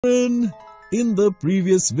In the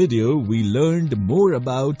previous video, we learned more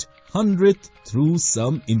about hundredth through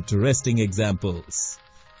some interesting examples.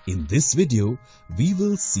 In this video, we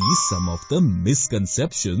will see some of the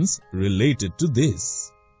misconceptions related to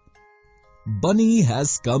this. Bunny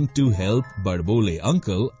has come to help Barbole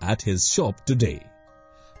uncle at his shop today.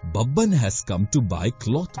 Babban has come to buy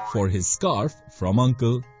cloth for his scarf from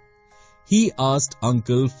uncle. He asked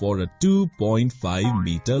uncle for a 2.5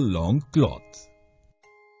 meter long cloth.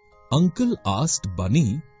 Uncle asked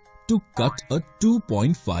Bunny to cut a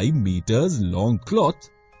 2.5 meters long cloth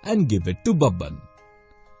and give it to Babban.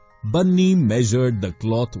 Bunny measured the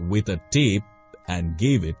cloth with a tape and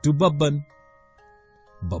gave it to Babban.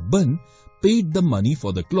 Babban paid the money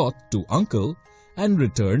for the cloth to uncle and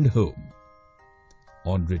returned home.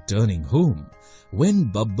 On returning home,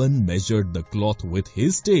 when Babban measured the cloth with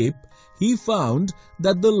his tape, he found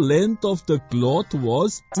that the length of the cloth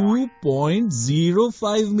was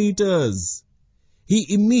 2.05 meters.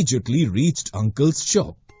 He immediately reached uncle's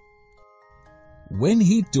shop. When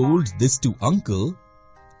he told this to uncle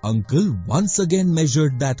once again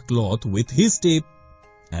measured that cloth with his tape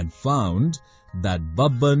and found that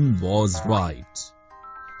Babban was right.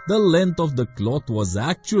 The length of the cloth was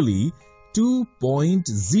actually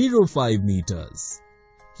 2.05 meters.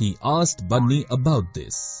 He asked Bunny about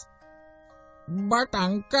this. But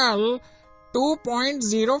uncle,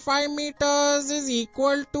 2.05 meters is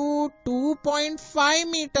equal to 2.5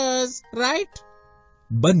 meters, right?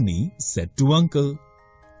 Bunny said to uncle.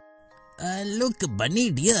 Look,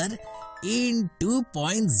 Bunny dear, in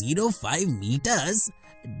 2.05 meters,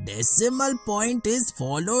 decimal point is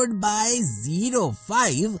followed by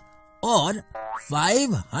 0.5 or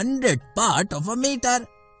 500th part of a meter.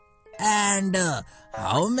 And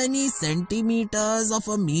how many centimeters of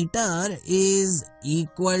a meter is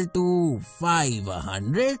equal to 5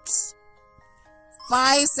 hundredths?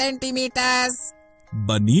 5 centimeters.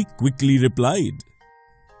 Bunny quickly replied.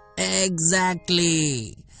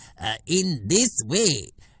 Exactly. In this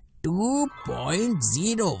way,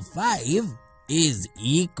 2.05 is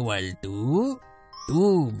equal to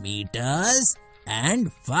 2 meters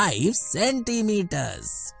and 5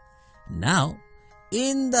 centimeters. Now,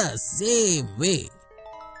 in the same way,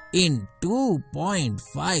 in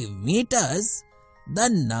 2.5 meters, the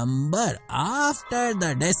number after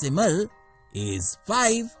the decimal is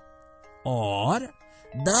 5 or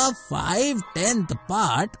the 5/10th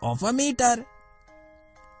part of a meter.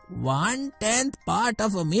 1/10th part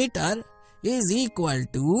of a meter is equal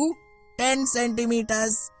to 10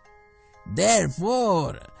 centimeters.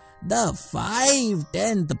 Therefore, the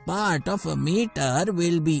 5/10th part of a meter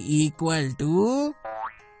will be equal to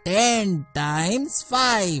 10 times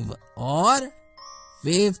 5 or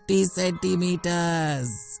 50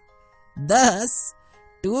 centimeters. Thus,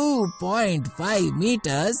 2.5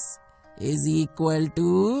 meters is equal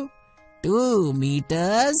to 2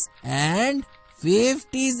 meters and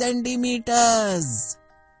 50 centimeters.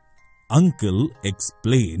 Uncle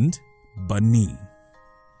explained Bunny.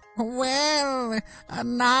 Well,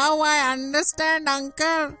 now I understand,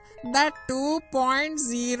 uncle, that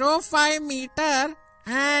 2.05 meter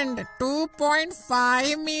and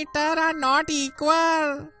 2.5 meter are not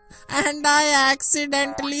equal. And I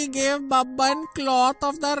accidentally gave Babban cloth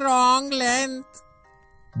of the wrong length.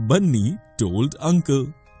 Bunny told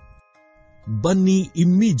uncle. Bunny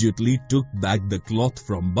immediately took back the cloth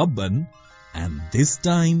from Babban and this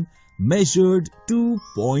time measured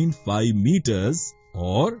 2.5 meters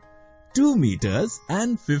or 2 meters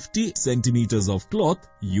and 50 centimeters of cloth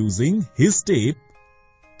using his tape,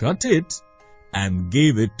 cut it and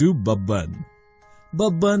gave it to Babban.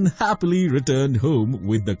 Babban happily returned home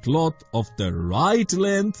with the cloth of the right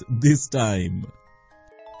length this time.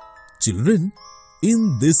 Children,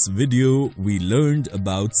 in this video we learned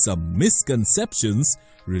about some misconceptions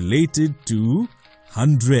related to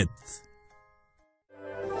hundredth.